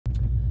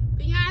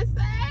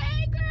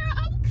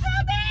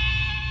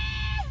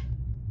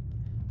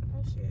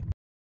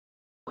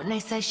When they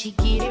say she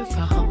get it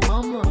from her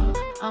mama,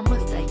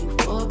 I'ma say you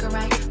fuck her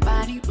right.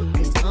 Body rude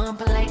is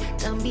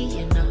unpolite. Done be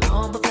in a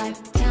humble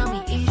life. Tell me,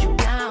 is you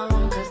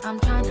down? Cause I'm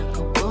trying to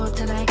go up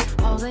tonight.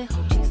 All the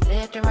hoochies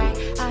left and right.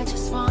 I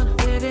just wanna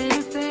live in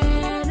a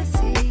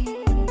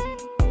fantasy.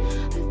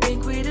 I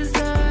think we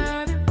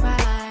deserve it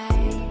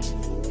right.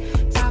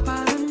 Top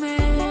of the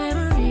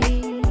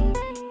memories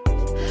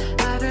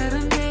I've ever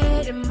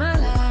made in my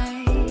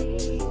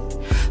life.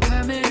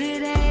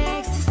 Permanent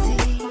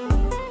ecstasy.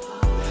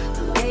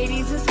 The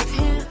ladies is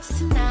pimps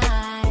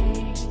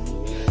tonight.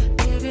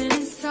 Living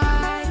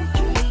inside a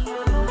dream.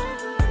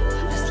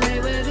 Let's play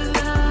where the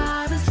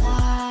love is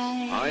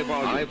like. I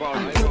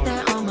put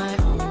that on my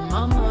own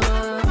mama,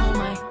 on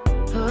my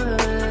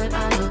hood. I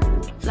look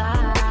fly,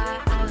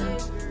 I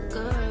look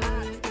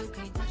good. You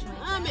can't touch my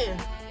I'm in.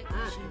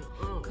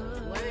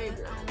 way,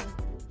 girl. I look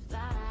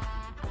fly,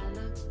 I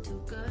look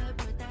too good.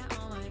 Put that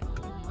on my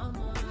own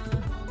mama,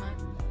 on my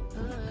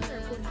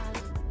hood. I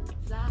look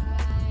fly.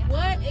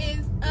 What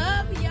is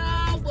up,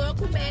 y'all?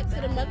 Welcome back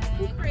to the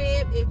Motherfucking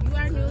Crib. If you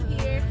are new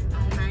here,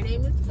 my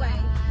name is Quay.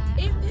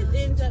 If this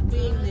ends up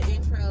being the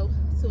intro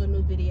to a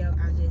new video,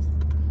 I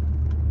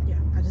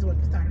just want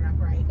to start it off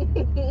right.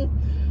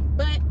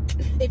 But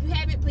if you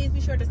haven't, please be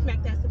sure to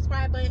smack that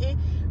subscribe button,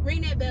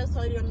 ring that bell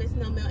so you don't miss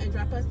no mail, and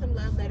drop us some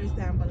love letters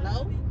down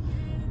below.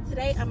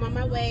 Today, I'm on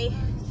my way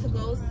to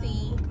go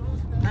see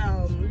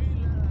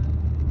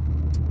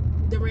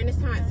the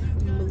Renaissance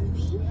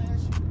movie.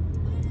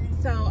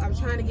 So I'm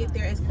trying to get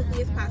there as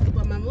quickly as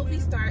possible. My movie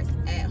starts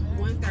at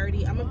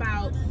 1:30. I'm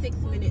about 6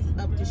 minutes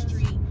up the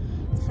street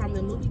from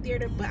the movie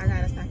theater, but I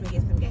gotta stop and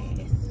get some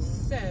gas.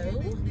 So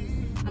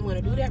I'm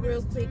gonna do that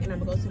real quick, and I'm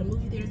gonna go to the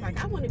movie theaters.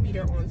 Like, I want to be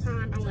there on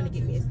time. I want to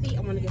get me a seat.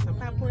 I want to get some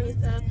popcorn and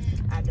stuff.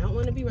 I don't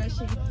want to be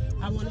rushing.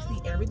 I want to see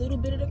every little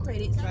bit of the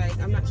credits. Like,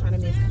 I'm not trying to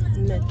miss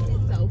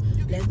nothing. So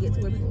let's get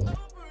to where we're going.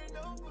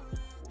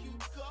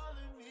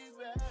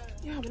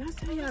 Yeah, when I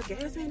say y'all,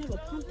 gas ain't ever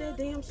pumped that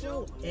damn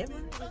slow ever.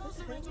 Like, what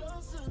the hell?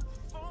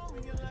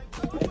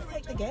 Why does it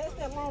take the gas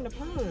that long to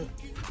pump?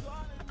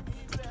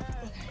 Okay,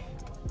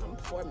 I'm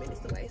 4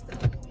 minutes away, so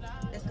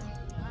let's go.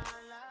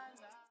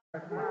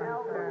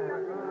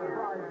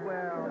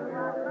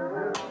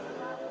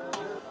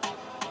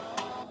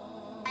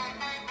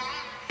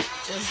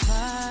 Just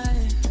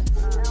vibe.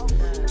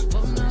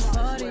 For my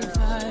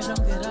 45,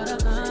 don't get out of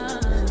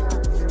line.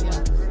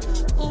 Yeah.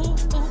 Ooh,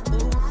 ooh,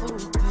 ooh, ooh,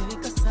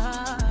 pick a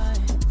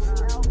side.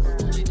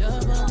 Only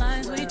double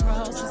lines we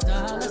cross is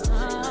dollar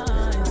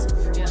signs.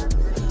 Yeah.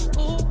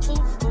 Ooh,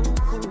 ooh, ooh,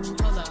 ooh.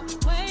 Hold up,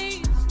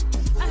 wait.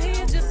 I hear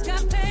you just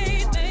got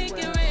paid, make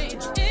it rain.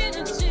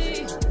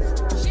 Energy.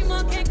 She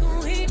more que con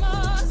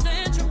more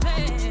Central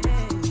Pay.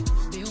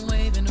 Be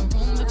waving the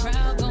room, the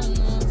crowd gon'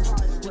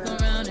 move. Look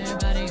around,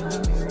 everybody on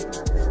me.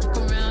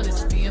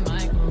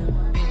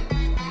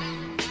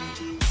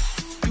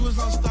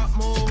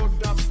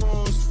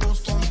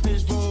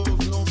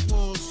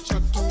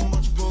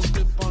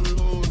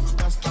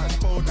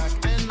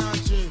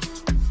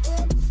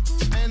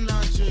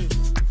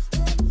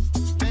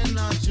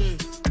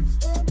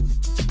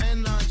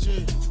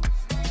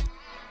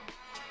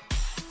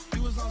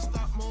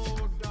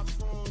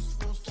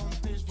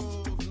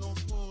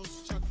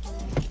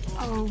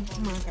 Oh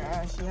my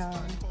gosh,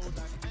 y'all.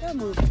 That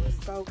movie was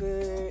so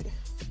good.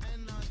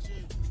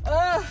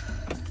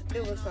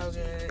 It was so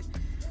good.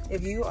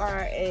 If you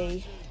are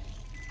a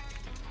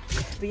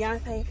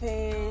Beyoncé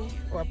fan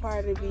or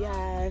part of the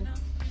Beehive,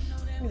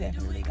 you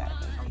definitely gotta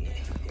go see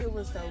it. It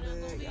was so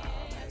good, y'all.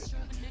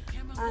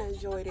 Like, I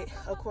enjoyed it.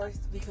 Of course,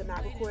 we could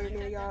not record in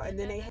there, y'all. And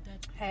then they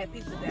had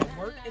people that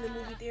work in the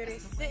movie theater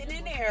sitting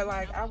in there.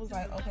 Like, I was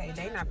like, okay,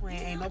 they not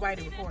playing. Ain't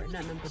nobody recording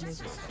nothing but this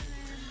one.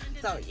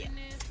 So, yeah.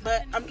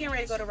 But I'm getting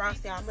ready to go to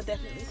Ross, y'all. I'm going to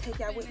definitely take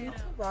y'all with me to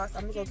Ross.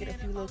 I'm going to go get a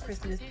few little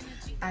Christmas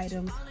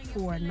items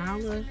for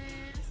Nala.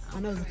 I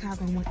know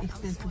Chicago wants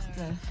expensive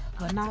stuff.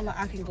 But Nala,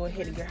 I can go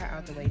ahead and get her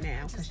out the way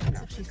now. Because, you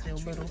know, she's still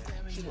little.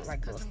 She would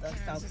like little stuff.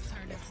 So,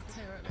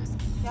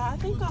 y'all, I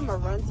think I'm going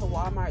to run to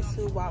Walmart,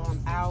 too, while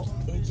I'm out.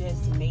 It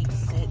just makes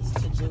sense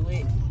to do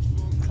it.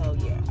 So,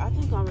 yeah. I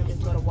think I'm going to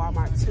just go to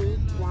Walmart, too,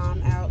 while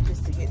I'm out.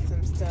 Just to get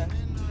some stuff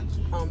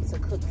to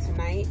cook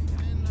tonight.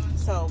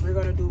 So, we're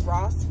going to do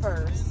Ross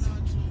first.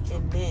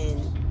 And then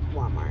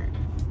Walmart.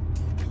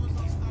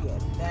 Yeah,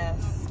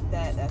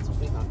 that's what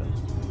we're gonna do.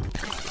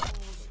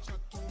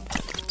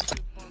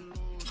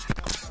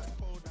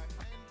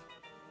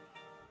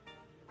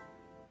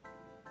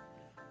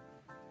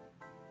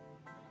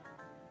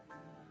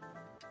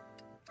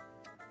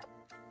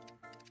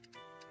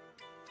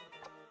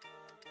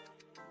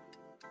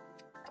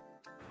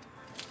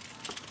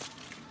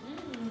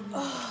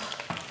 Oh,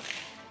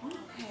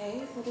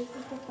 okay, so this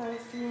is the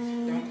first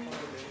one.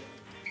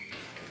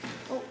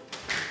 Oh.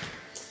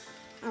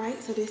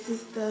 Alright, so this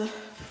is the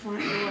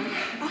front door.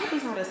 I hope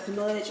it's not a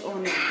smudge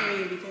on the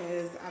screen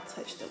because I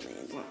touched the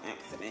lens on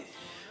accident.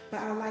 But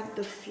I like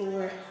the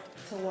floor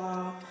to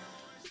wall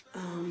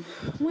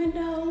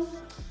window.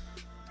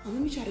 Let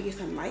me try to get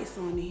some lights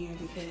on in here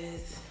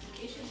because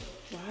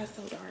why it's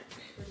so dark.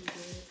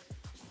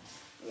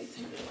 Let me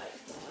turn the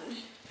lights on.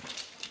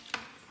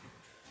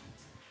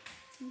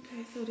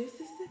 Okay, so this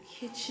is the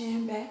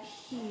kitchen back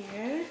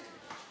here.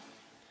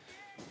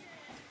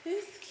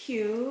 It's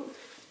cute.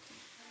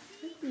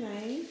 It's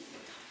nice.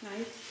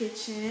 Nice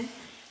kitchen.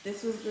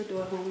 This was the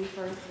door when we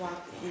first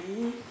walked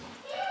in.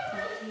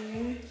 Right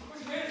here.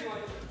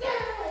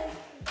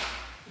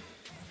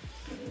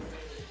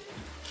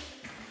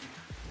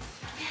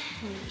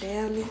 And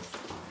down this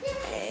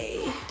way.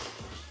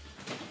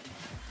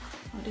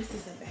 Oh, this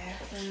is a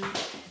bathroom.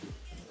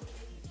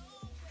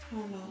 I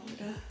don't know where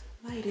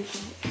the light is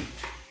at.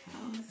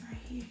 Oh, it's right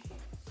here.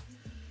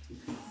 This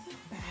is a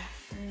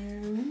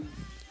bathroom.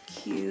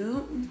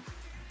 Cute.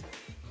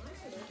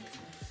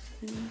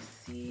 Let me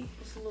see.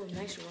 It's a little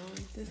nice room.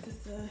 This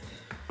is a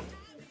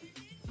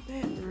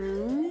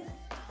bedroom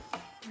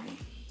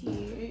right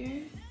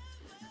here.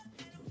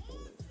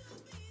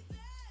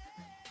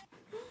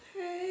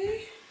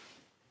 Okay.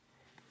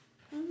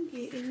 I'm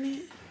getting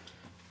it.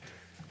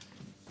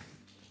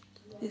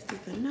 This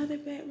is another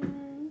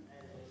bedroom.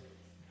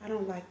 I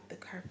don't like the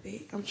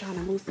carpet. I'm trying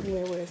to move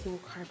somewhere where there's no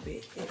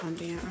carpet, if I'm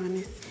being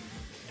honest.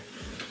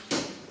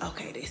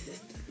 Okay, this is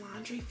the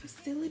laundry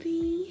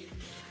facility.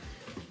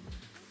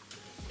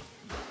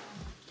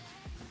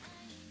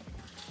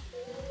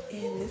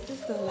 And this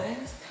is the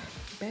last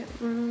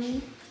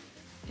bedroom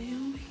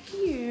down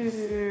here.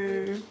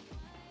 This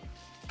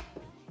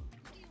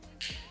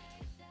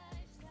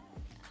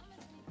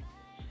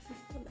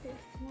is the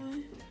last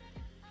one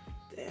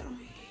down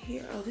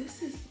here. Oh,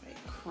 this is like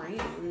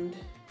crammed.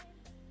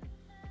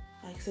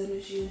 Like as soon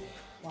as you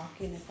walk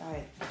in, it's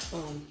like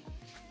boom,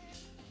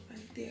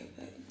 right there.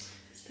 But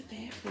it's the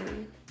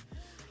bathroom.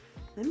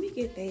 Let me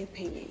get their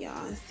opinion,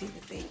 y'all, and see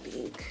what they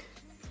think.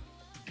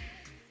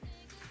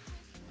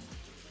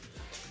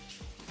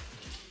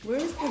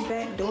 Where's the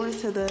back door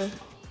to the?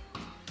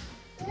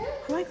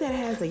 I like that it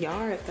has a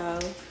yard though.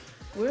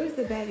 Where's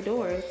the back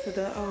door to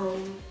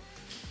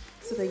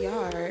the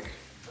yard?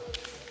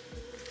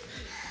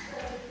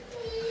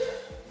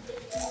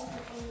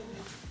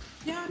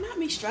 Y'all, not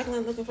me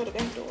struggling looking for the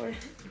back door.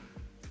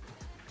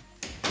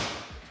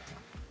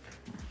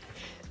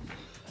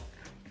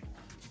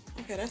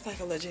 Okay, that's like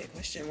a legit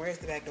question. Where's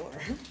the back door?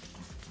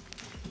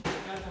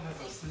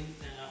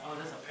 Oh,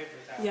 that's a paper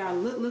towel. Y'all,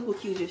 look what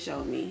Q just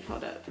showed me.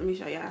 Hold up, let me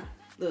show y'all.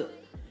 Look.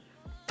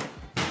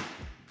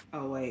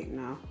 Oh wait,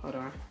 no, hold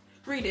on.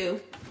 Redo.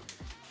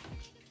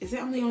 Is it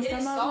only on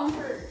some of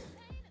them?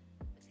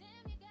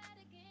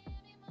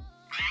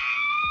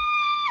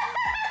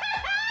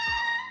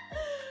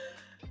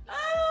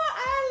 Oh,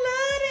 I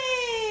love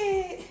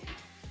it.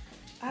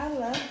 I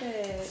love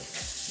that.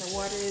 The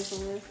water is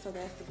on, so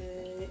that's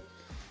good.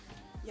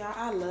 Y'all,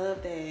 I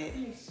love that.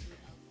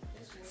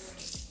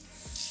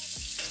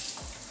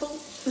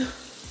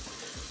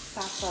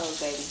 Soft clothes,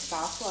 baby.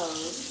 Soft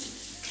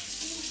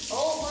clothes.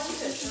 Oh, what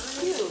is it?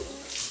 Cute.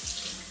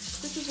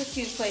 This is a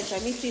cute place.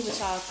 Let me see what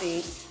y'all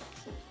think.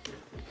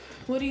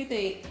 What do you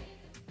think?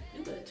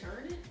 You better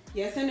turn it.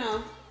 Yes or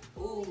no?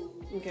 Ooh.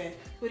 Okay.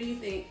 What do you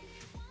think?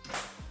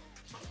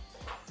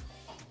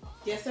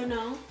 Yes or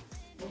no?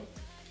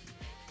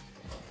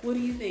 What do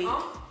you think?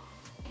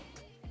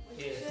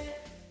 Yes.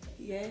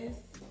 Yes.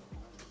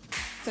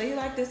 So you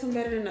like this one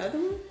better than the other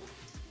one?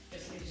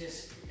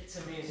 To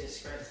me, it's just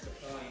straight to the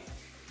point.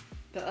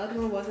 The other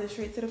one wasn't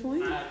straight to the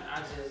point? I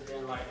just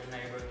didn't like the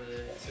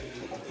neighborhood.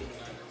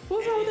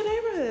 What's wrong with the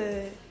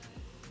neighborhood?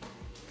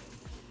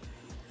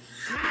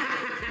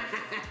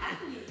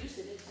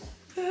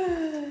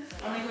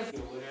 I mean,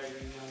 whatever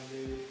you want to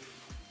do.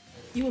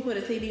 You would put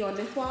a TV on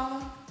this wall?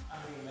 I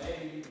mean,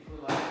 maybe you could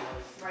put like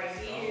Right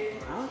here.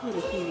 I would put a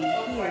TV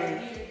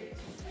here.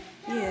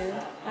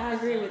 Yeah, I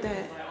agree with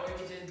that. Or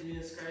you just do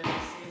a scratch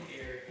and sink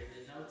area and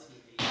there's no TV.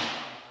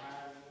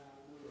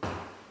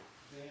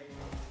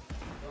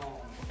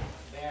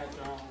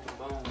 Bathroom,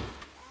 boom.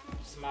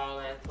 Small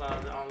ass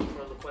closet only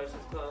for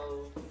loquacious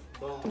clothes.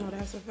 Boom. No,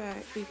 that's a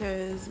fact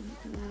because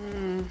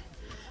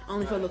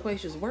only for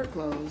loquacious work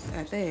clothes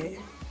at that. Man,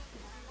 you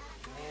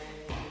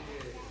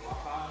just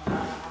walk on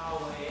down the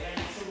hallway. It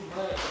ain't too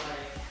much.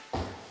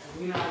 Like, if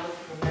we not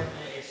looking for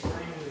nothing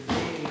extremely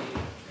big.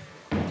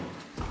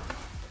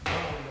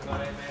 Boom, to go to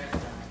that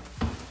bathroom.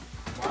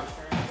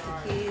 Washer and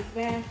dryer. Kids'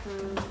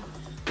 bathroom,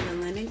 the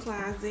linen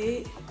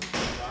closet,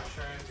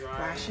 Washer and dryer.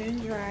 washer and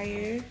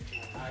dryer.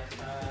 Nice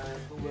size,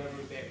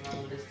 whoever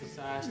bedroom this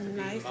decides to be.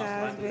 Nice most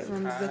size likely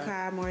bedroom,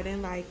 Zakai more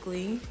than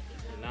likely.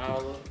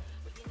 Nala.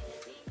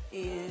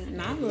 And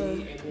Nala.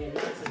 And then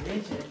not to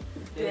mention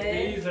that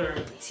these are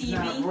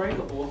not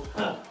breakable.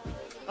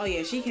 Oh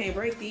yeah, she can't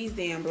break these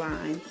damn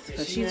blinds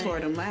because she she ain't- tore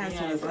them she last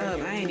ain't ones up.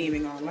 breaking I ain't them.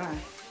 even gonna lie.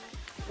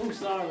 I'm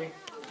sorry.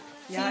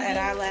 Y'all, at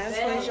our last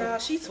place, y'all,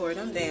 she tore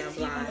them damn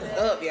blinds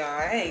up, y'all.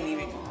 I ain't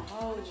even gonna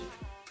hold you.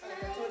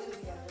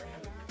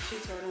 She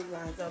tore them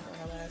blinds up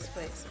at our last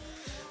place.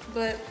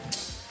 But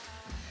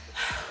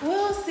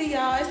we'll see,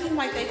 y'all. It seemed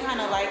like they kind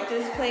of like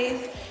this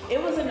place.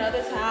 It was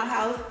another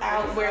townhouse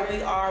out where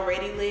we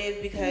already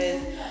live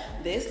because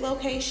this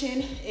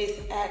location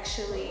is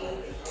actually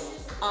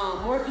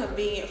more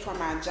convenient for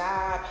my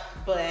job,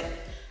 but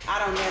I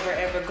don't never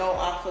ever go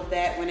off of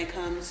that when it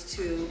comes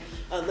to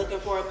looking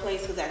for a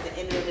place, because at the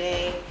end of the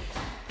day,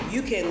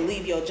 you can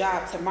leave your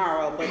job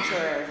tomorrow, but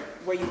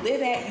where you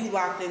live at, you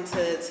locked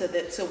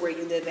into where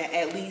you live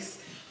at least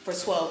for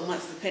 12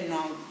 months, depending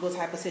on what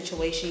type of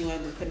situation you're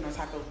in, depending on the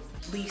type of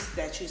lease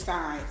that you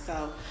signed.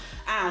 So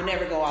I don't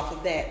never go off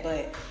of that.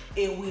 But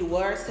if we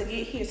were to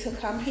get here, to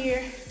come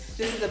here,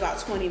 this is about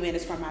 20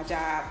 minutes from my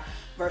job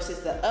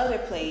versus the other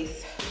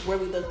place where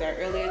we looked at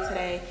earlier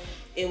today.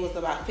 It was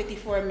about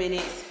 54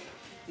 minutes.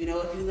 You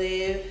know, if you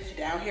live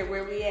down here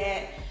where we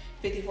at,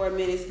 54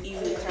 minutes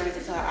easily turns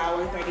into an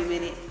hour and 30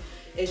 minutes.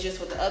 It's just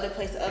with the other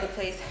place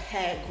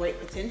had great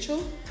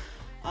potential.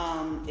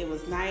 It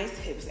was nice.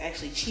 It was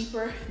actually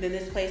cheaper than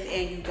this place,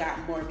 and you got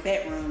more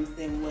bedrooms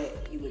than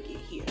what you would get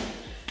here.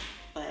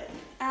 But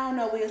I don't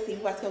know, we'll see.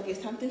 We're about to go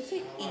get something to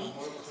eat.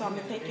 So I'm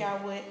gonna take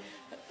y'all with.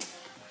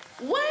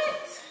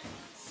 What?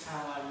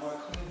 Sound like more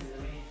cleaning to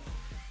me.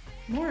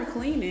 More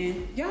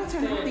cleaning? Y'all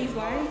turn off these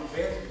lights?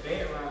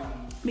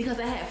 Bedroom. Because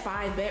I had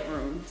 5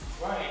 bedrooms.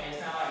 Right, and it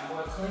sound like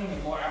more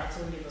cleaning, more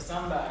opportunity for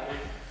somebody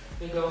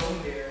to go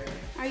in there.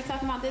 Are you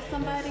talking about this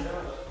somebody?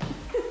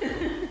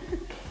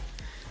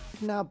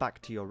 Now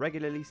back to your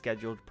regularly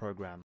scheduled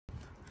program.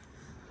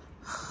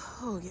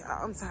 Oh yeah,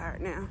 I'm tired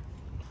now.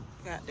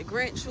 Got the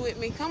Grinch with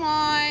me. Come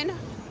on.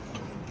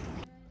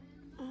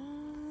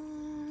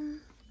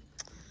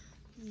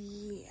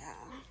 Yeah.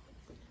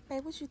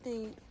 Babe, what you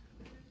think?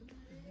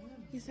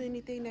 You see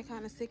anything that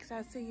kind of sticks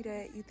out to you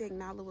that you think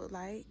Nala would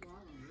like?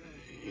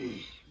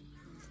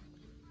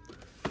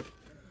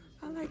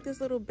 I like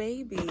this little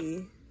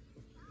baby.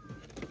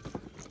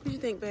 What you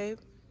think, babe?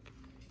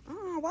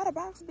 Why the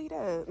box beat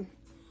up?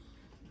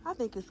 I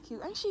think it's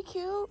cute. Ain't she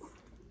cute?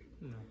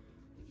 No.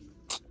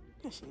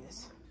 Yes, she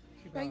is.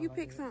 Babe, you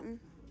pick something.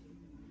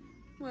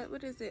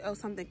 What is it? Oh,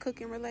 something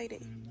cooking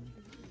related?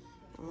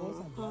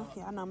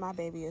 Yeah, I know my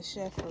baby is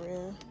chef for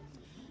real.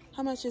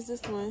 How much is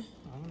this one?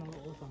 I don't know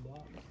what's on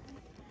block.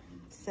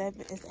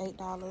 It's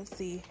 $8.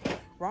 See,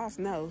 Ross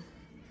no.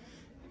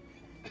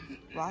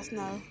 Ross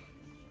no.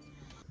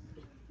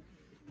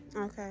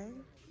 Okay.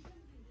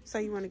 So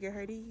you want to get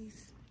her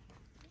these?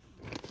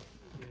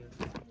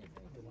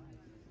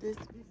 This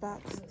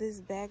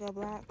bag of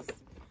blocks.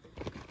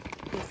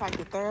 It's like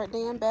the 3rd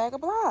damn bag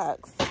of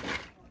blocks.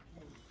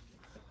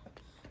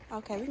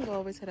 Okay, we can go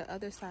over to the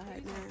other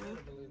side now.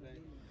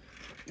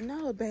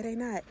 No, but they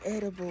not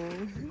edible.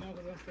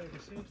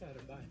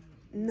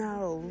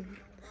 No,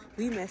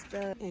 we messed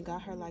up and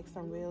got her like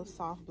some real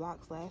soft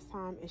blocks last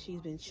time, and she's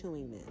been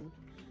chewing them.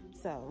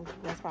 So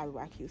that's probably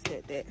why Q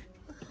said that.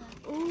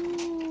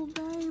 Ooh,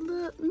 babe,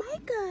 look,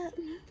 makeup.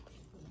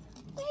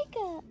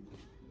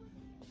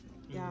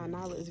 Y'all,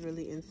 Nala is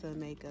really into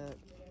makeup,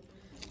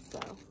 so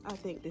I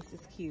think this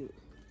is cute.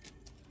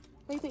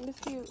 What do you think this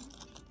cute?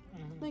 I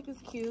think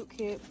it's cute,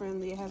 kid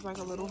friendly. It has like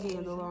a little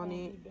handle on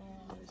it.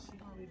 She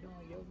don't be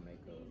doing your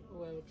makeup.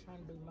 Well, trying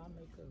to do my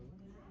makeup.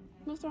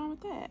 What's wrong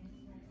with that?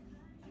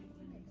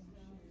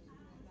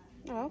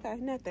 Oh, okay,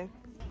 nothing.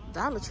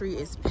 Dollar Tree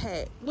is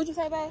packed. What'd you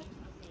say, babe?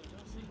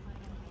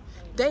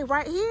 They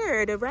right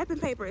here. The wrapping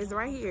paper is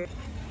right here.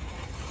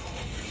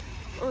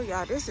 Oh,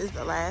 y'all, this is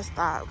the last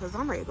stop because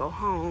I'm ready to go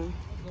home.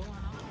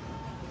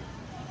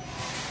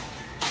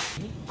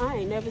 I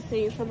ain't never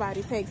seen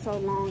somebody take so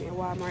long in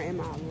Walmart in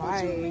my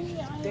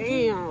life.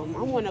 Damn,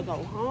 I want to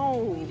go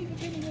home.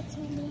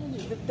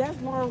 That's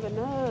long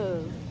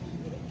enough.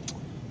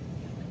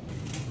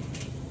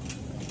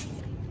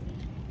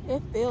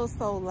 It feels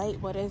so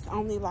late, but it's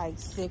only like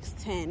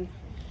 6:10.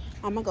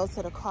 I'm gonna go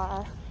to the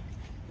car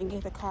and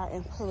get the car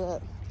and pull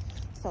up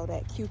so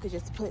that Q could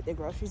just put the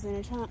groceries in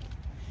the trunk.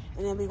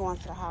 And then we go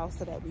into the house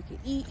so that we can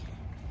eat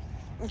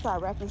and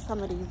start wrapping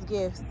some of these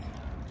gifts.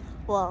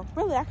 Well,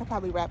 really, I could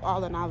probably wrap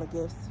all of Nala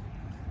gifts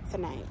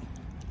tonight.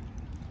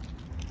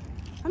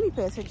 Let me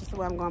pay attention to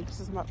where I'm going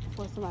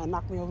before somebody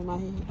knock me over my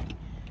head.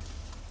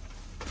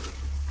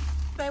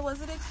 Babe,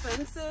 was it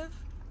expensive?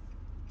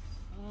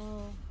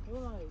 It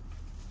was like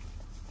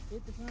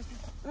 50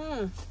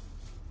 something.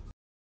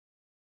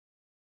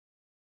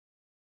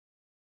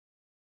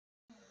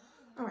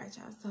 All right,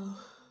 y'all, so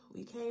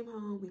we came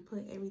home, we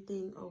put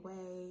everything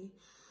away.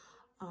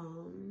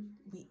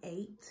 We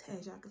ate.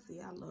 As y'all can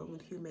see, I love when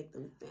Q make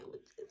them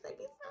sandwiches. They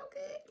be so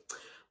good.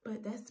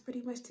 But that's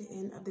pretty much the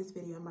end of this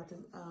video. I'm about to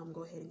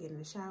go ahead and get in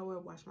the shower,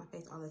 wash my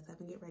face, all that stuff,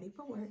 and get ready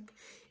for work.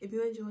 If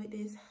you enjoyed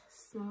this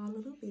small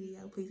little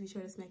video, please be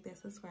sure to smack that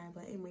subscribe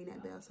button, ring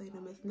that bell so you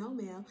don't miss no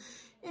mail,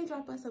 and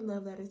drop us some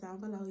love letters down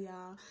below,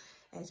 y'all.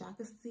 As y'all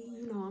can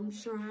see, I'm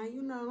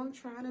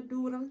trying to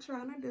do what I'm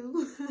trying to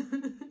do.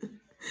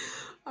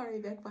 All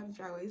right, back by the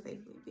driveway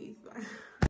safely. Peace. Bye.